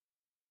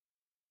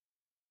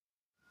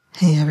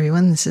Hey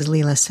everyone, this is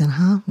Leela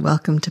Sinha.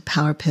 Welcome to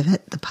Power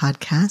Pivot, the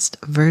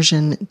podcast,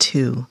 version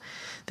 2.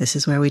 This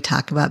is where we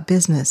talk about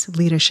business,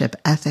 leadership,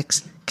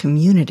 ethics,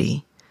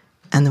 community,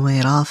 and the way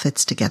it all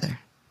fits together.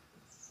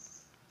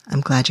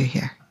 I'm glad you're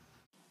here.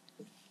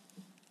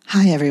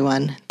 Hi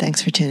everyone,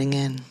 thanks for tuning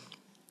in.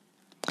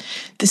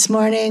 This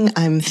morning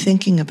I'm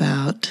thinking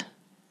about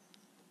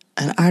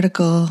an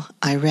article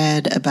I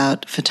read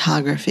about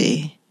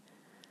photography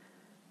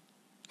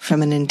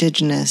from an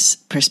indigenous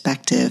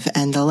perspective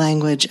and the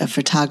language of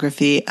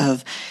photography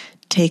of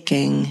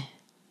taking,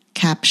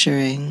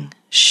 capturing,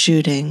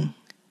 shooting,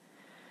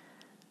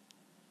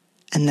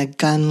 and the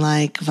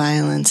gun-like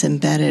violence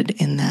embedded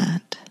in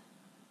that.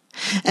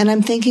 And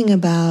I'm thinking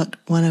about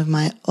one of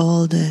my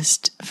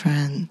oldest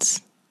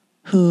friends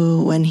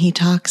who, when he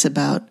talks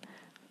about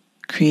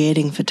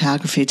creating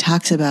photography,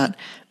 talks about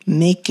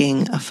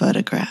making a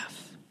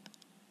photograph.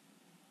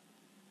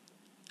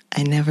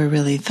 I never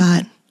really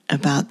thought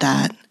about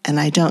that, and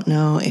I don't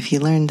know if he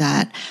learned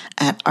that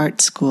at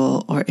art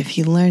school or if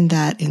he learned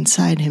that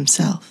inside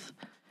himself.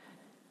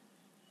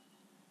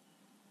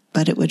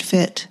 But it would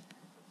fit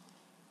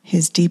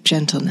his deep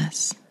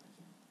gentleness.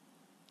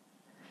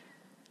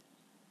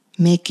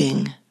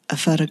 Making a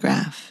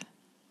photograph.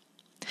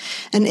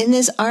 And in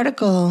this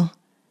article,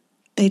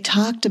 they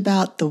talked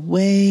about the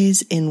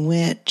ways in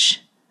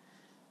which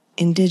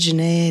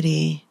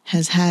indigeneity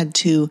has had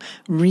to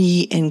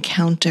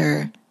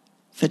re-encounter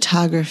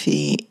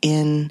photography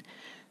in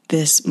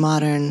this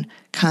modern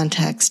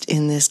context,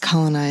 in this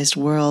colonized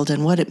world,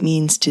 and what it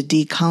means to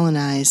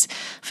decolonize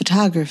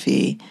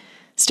photography,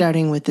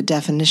 starting with the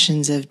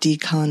definitions of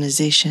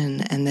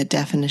decolonization and the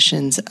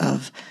definitions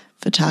of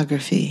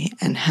photography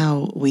and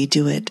how we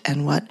do it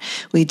and what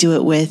we do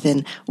it with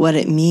and what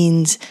it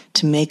means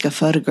to make a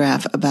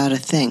photograph about a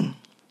thing.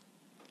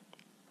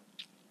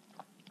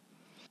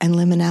 And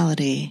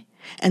liminality.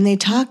 And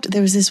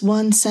there was this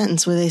one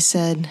sentence where they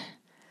said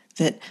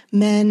that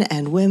men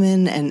and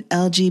women and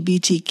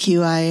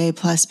LGBTQIA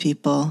plus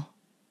people,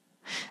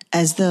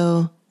 as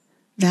though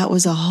that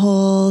was a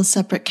whole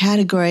separate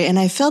category. And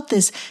I felt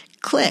this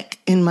click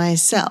in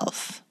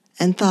myself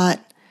and thought,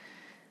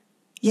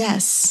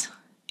 yes,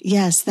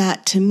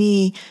 that to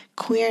me,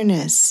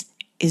 queerness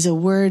is a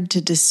word to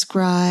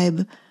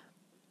describe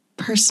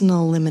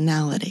personal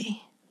liminality.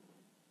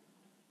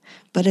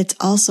 But it's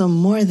also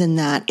more than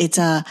that. It's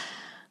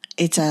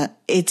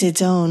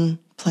its own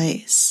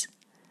place.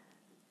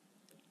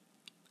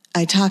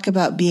 I talk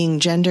about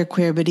being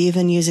genderqueer, but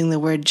even using the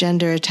word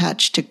gender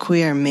attached to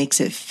queer makes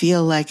it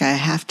feel like I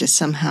have to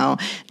somehow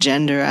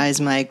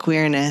genderize my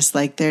queerness,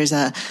 like there's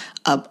a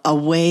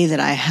way that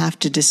I have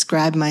to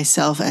describe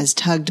myself as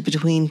tugged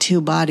between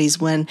two bodies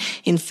when,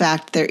 in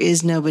fact, there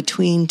is no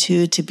between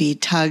two to be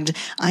tugged.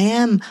 I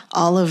am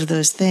all of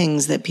those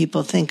things that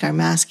people think are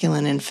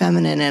masculine and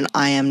feminine, and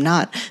I am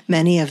not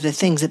many of the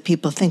things that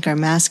people think are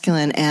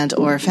masculine and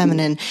or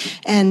feminine,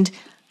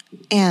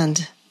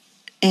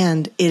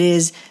 and it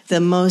is the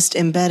most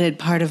embedded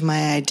part of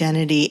my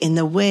identity in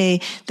the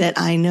way that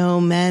I know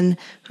men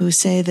who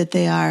say that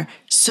they are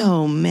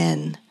so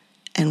men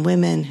and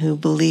women who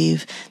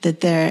believe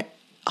that their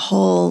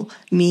whole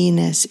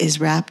me-ness is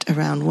wrapped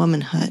around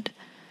womanhood.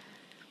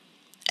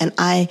 And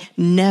I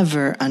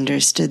never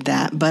understood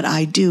that, but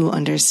I do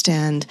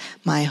understand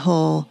my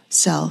whole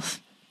self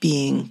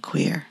being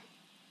queer.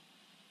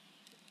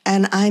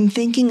 And I'm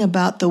thinking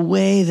about the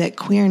way that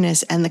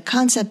queerness and the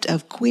concept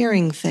of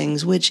queering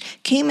things, which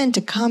came into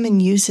common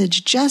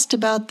usage just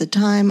about the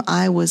time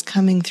I was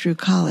coming through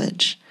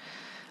college.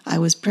 I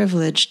was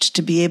privileged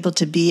to be able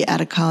to be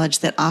at a college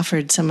that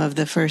offered some of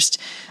the first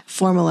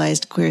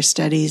formalized queer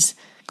studies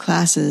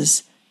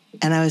classes,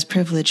 and I was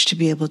privileged to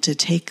be able to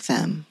take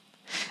them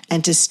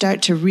and to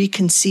start to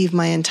reconceive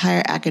my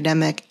entire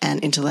academic and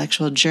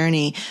intellectual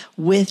journey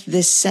with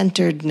this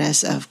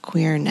centeredness of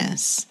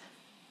queerness.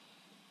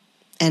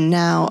 And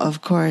now,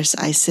 of course,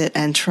 I sit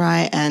and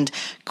try and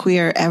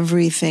queer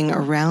everything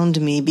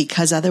around me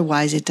because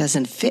otherwise it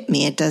doesn't fit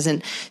me, it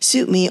doesn't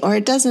suit me, or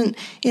it doesn't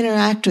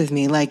interact with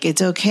me. Like,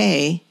 it's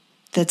okay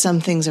that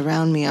some things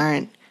around me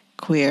aren't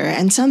queer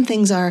and some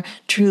things are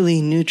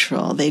truly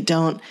neutral. They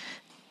don't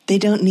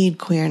need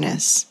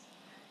queerness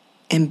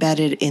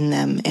embedded in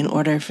them in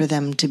order for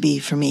them to be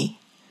for me.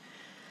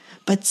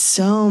 But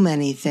so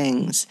many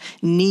things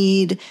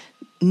need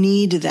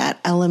that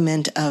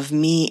element of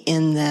me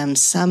in them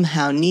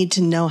somehow, need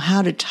to know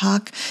how to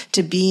talk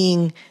to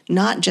being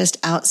not just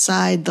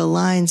outside the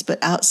lines, but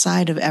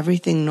outside of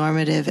everything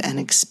normative and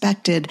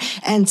expected,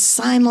 and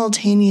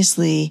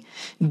simultaneously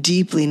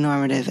deeply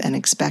normative and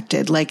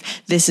expected. Like,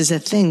 this is a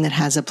thing that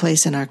has a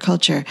place in our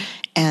culture,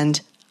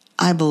 and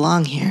I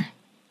belong here.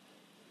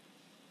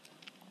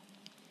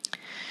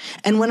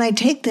 And when I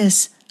take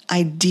this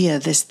idea,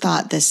 this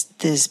thought,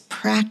 this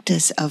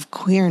practice of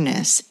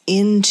queerness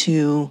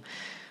into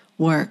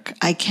work,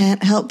 I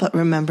can't help but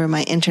remember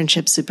my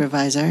internship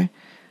supervisor,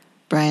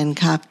 Brian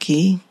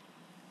Kopke.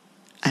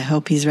 I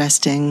hope he's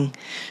resting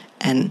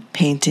and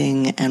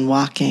painting and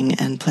walking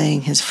and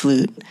playing his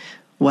flute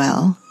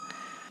well,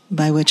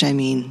 by which I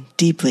mean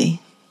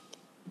deeply.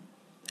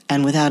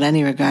 and without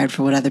any regard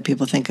for what other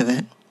people think of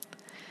it.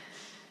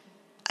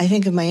 I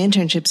think of my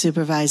internship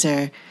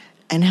supervisor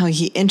and how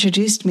he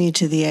introduced me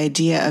to the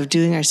idea of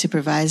doing our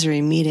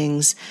supervisory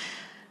meetings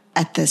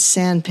at the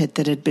sand pit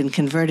that had been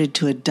converted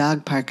to a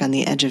dog park on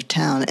the edge of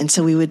town. And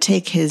so we would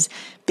take his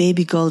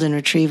baby golden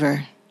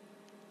retriever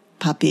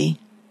puppy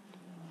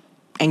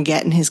and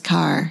get in his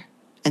car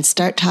and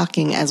start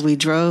talking as we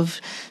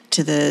drove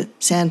to the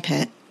sand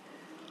pit.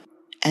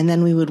 And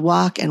then we would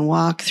walk and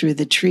walk through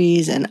the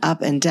trees and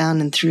up and down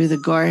and through the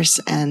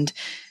gorse and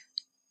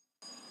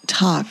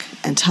talk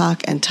and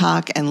talk and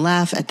talk and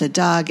laugh at the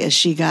dog as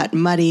she got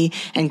muddy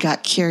and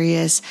got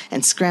curious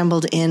and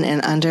scrambled in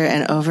and under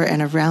and over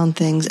and around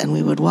things. And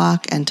we would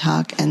walk and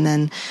talk. And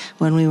then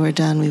when we were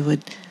done, we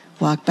would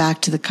walk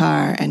back to the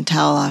car and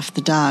towel off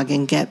the dog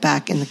and get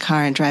back in the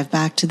car and drive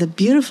back to the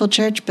beautiful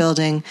church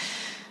building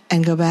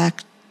and go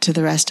back to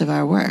the rest of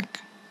our work.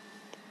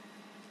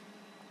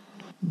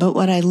 But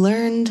what I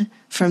learned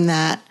from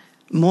that,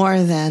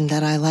 more than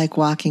that I like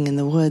walking in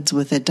the woods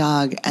with a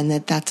dog and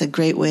that that's a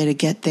great way to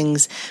get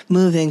things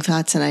moving,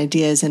 thoughts and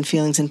ideas and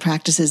feelings and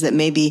practices that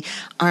maybe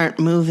aren't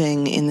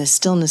moving in the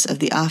stillness of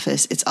the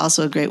office, it's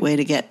also a great way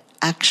to get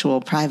actual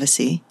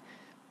privacy.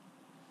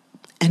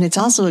 And it's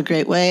also a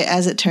great way,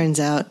 as it turns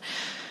out,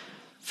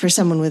 for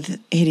someone with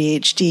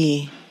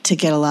ADHD to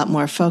get a lot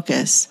more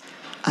focus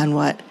on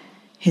what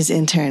his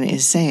intern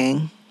is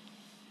saying.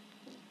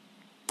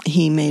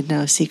 He made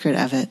no secret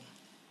of it.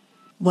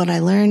 What I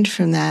learned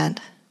from that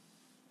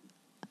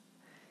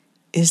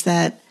is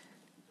that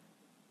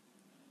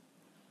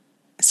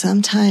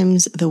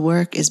sometimes the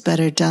work is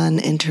better done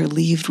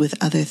interleaved with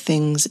other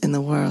things in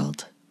the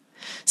world.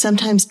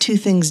 Sometimes two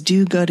things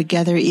do go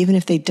together even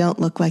if they don't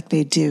look like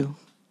they do.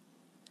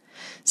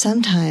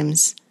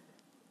 Sometimes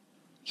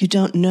you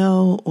don't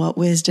know what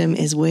wisdom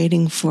is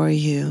waiting for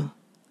you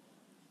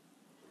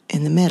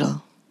in the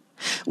middle,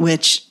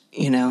 which,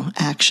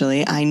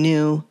 actually I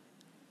knew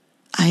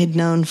I had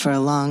known for a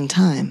long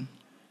time.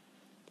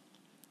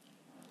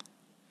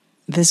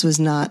 This was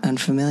not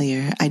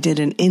unfamiliar. I did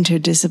an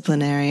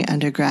interdisciplinary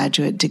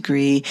undergraduate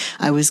degree.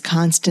 I was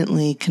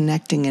constantly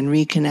connecting and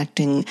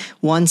reconnecting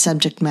one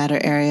subject matter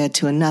area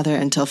to another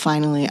until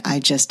finally I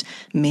just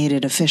made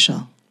it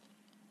official.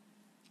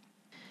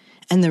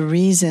 And the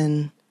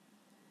reason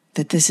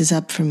that this is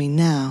up for me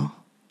now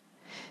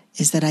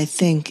is that I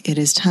think it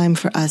is time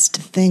for us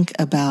to think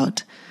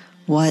about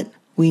what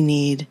we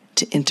need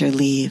to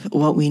interleave,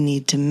 what we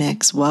need to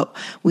mix, what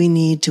we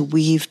need to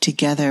weave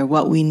together,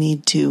 what we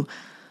need to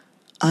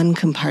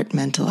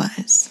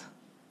uncompartmentalize.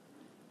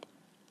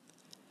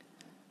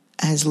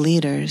 As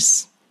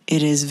leaders,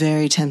 it is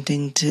very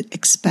tempting to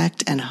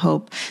expect and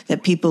hope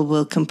that people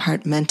will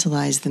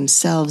compartmentalize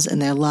themselves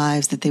and their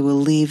lives, that they will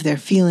leave their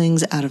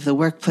feelings out of the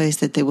workplace,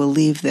 that they will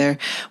leave their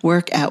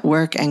work at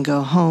work and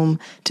go home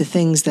to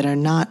things that are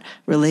not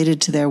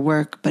related to their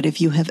work. But if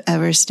you have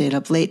ever stayed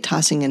up late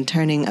tossing and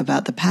turning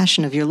about the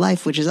passion of your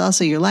life, which is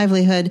also your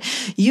livelihood,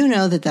 you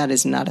know that that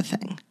is not a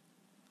thing.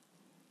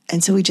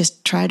 And so we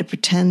just try to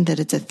pretend that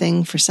it's a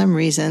thing for some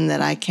reason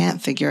that I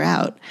can't figure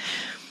out.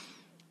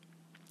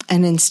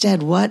 And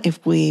instead, what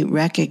if we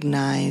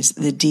recognize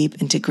the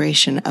deep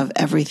integration of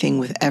everything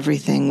with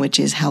everything, which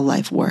is how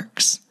life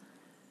works?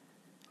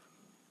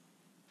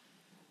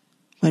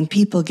 When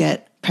people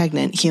get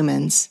pregnant,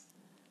 humans,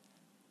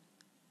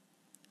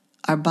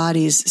 our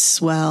bodies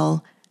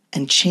swell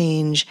and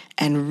change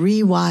and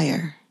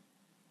rewire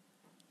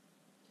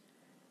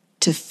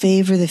to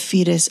favor the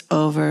fetus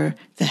over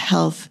the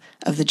health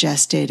of the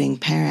gestating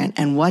parent.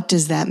 And what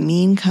does that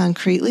mean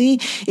concretely?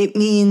 It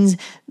means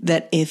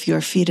that if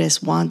your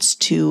fetus wants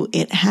to,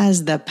 it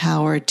has the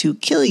power to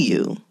kill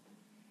you.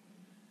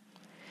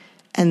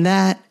 And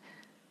that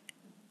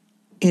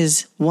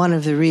is one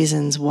of the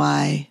reasons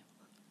why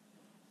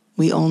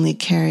we only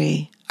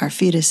carry our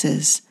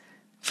fetuses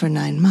for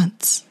 9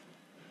 months.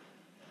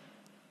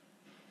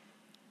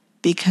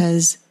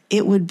 Because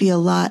it would be a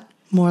lot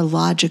more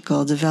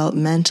logical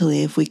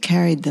developmentally if we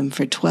carried them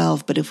for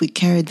 12, but if we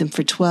carried them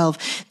for 12,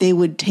 they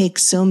would take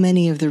so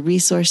many of the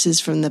resources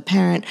from the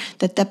parent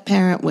that the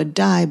parent would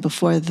die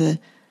before the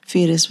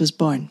fetus was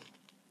born.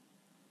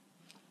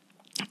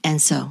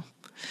 And so,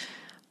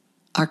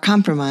 our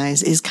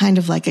compromise is kind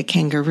of like a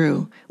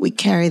kangaroo. We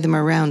carry them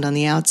around on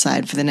the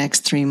outside for the next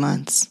 3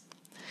 months.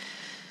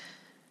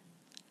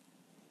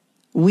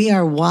 We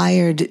are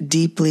wired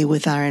deeply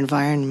with our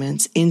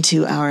environments,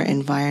 into our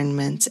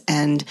environments,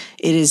 and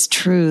it is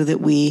true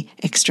that we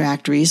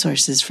extract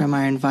resources from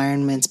our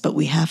environments, but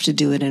we have to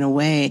do it in a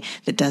way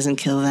that doesn't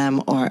kill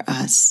them or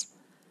us.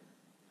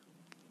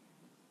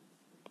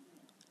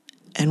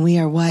 And we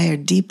are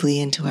wired deeply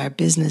into our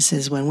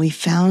businesses. When we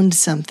found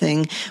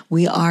something,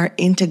 we are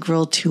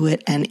integral to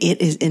it, and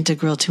it is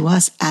integral to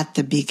us at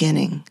the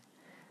beginning.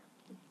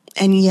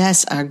 And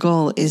yes, our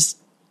goal is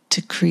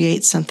to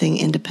create something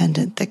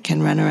independent that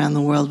can run around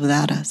the world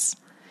without us,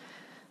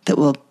 that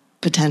will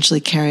potentially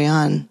carry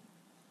on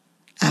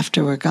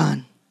after we're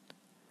gone.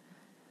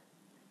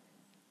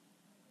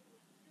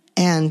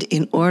 And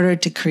in order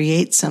to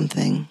create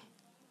something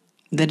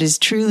that is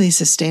truly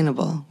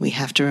sustainable, we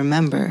have to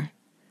remember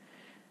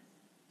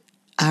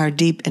our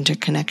deep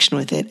interconnection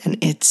with it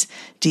and its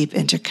deep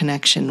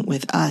interconnection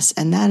with us.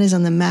 And that is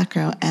on the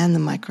macro and the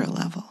micro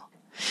level.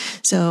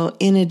 So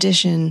in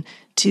addition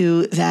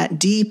to that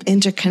deep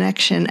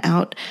interconnection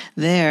out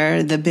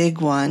there, the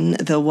big one,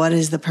 the what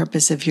is the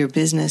purpose of your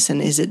business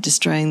and is it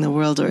destroying the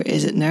world or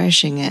is it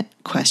nourishing it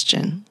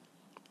question,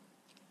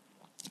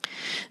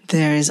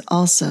 there is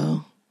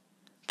also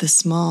the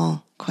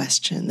small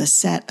question, the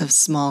set of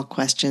small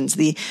questions,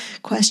 the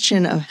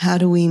question of how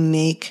do we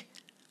make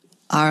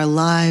our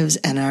lives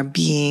and our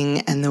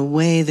being and the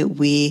way that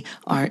we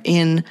are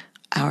in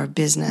our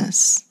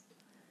business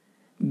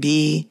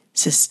be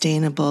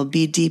sustainable,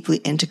 be deeply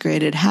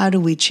integrated. How do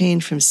we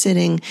change from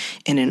sitting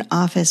in an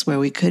office where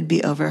we could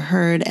be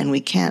overheard and we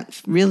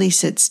can't really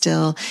sit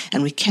still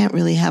and we can't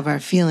really have our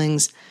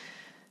feelings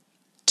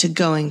to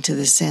going to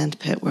the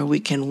sandpit where we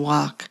can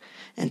walk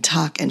and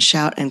talk and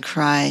shout and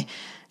cry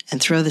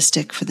and throw the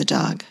stick for the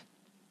dog?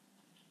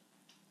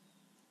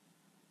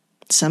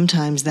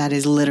 Sometimes that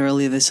is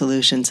literally the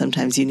solution.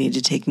 Sometimes you need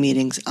to take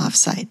meetings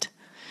off-site.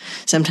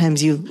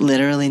 Sometimes you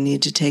literally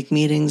need to take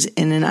meetings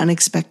in an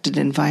unexpected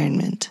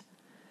environment.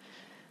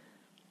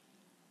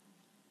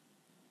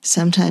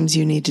 Sometimes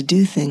you need to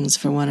do things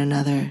for one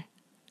another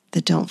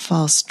that don't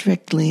fall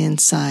strictly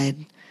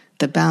inside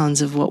the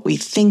bounds of what we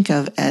think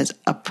of as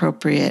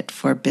appropriate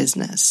for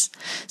business.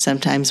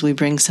 Sometimes we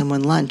bring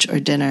someone lunch or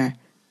dinner.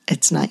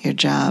 It's not your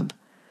job.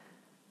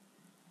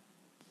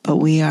 But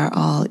we are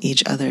all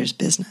each other's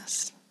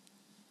business.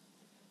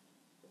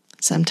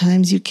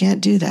 Sometimes you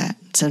can't do that.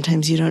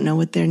 Sometimes you don't know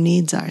what their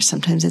needs are.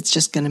 Sometimes it's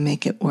just going to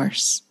make it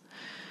worse.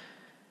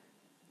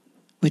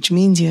 Which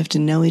means you have to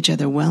know each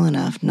other well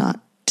enough not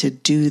to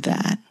do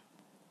that.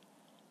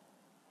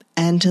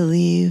 And to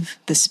leave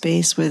the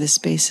space where the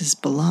spaces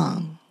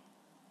belong.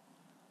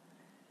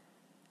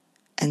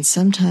 And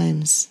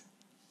sometimes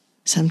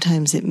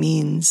it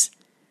means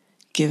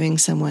giving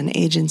someone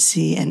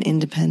agency and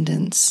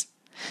independence.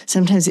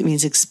 Sometimes it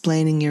means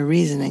explaining your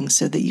reasoning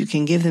so that you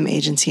can give them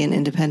agency and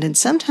independence.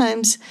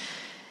 Sometimes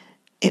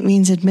it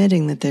means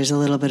admitting that there's a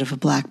little bit of a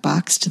black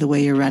box to the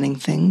way you're running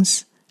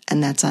things,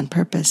 and that's on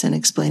purpose, and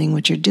explaining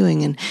what you're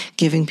doing and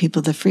giving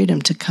people the freedom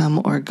to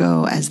come or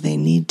go as they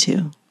need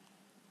to.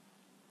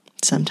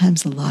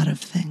 Sometimes a lot of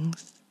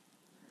things.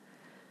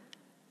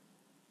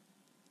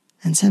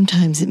 And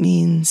sometimes it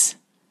means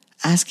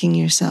asking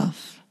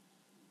yourself,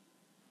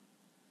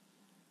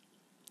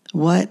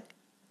 what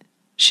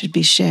should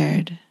be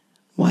shared?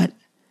 What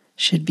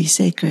should be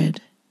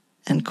sacred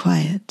and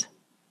quiet?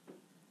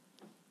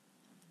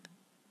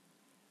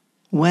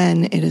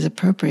 When it is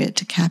appropriate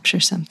to capture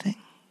something,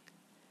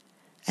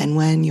 and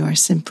when you are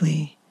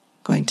simply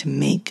going to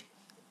make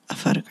a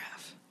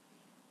photograph.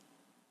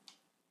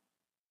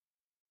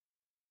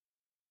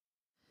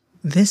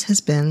 This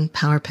has been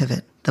Power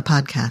Pivot, the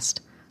podcast.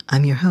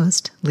 I'm your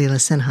host, Leela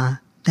Sinha.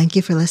 Thank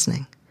you for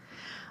listening.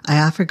 I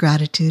offer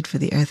gratitude for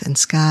the earth and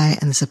sky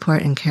and the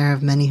support and care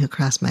of many who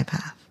cross my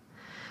path.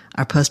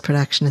 Our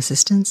post-production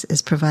assistance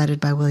is provided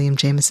by William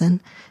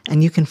Jameson,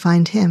 and you can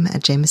find him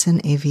at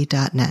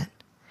jamesonav.net.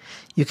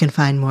 You can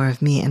find more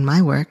of me and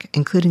my work,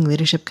 including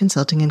leadership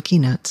consulting and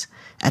keynotes,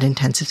 at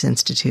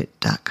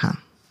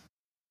intensivesinstitute.com.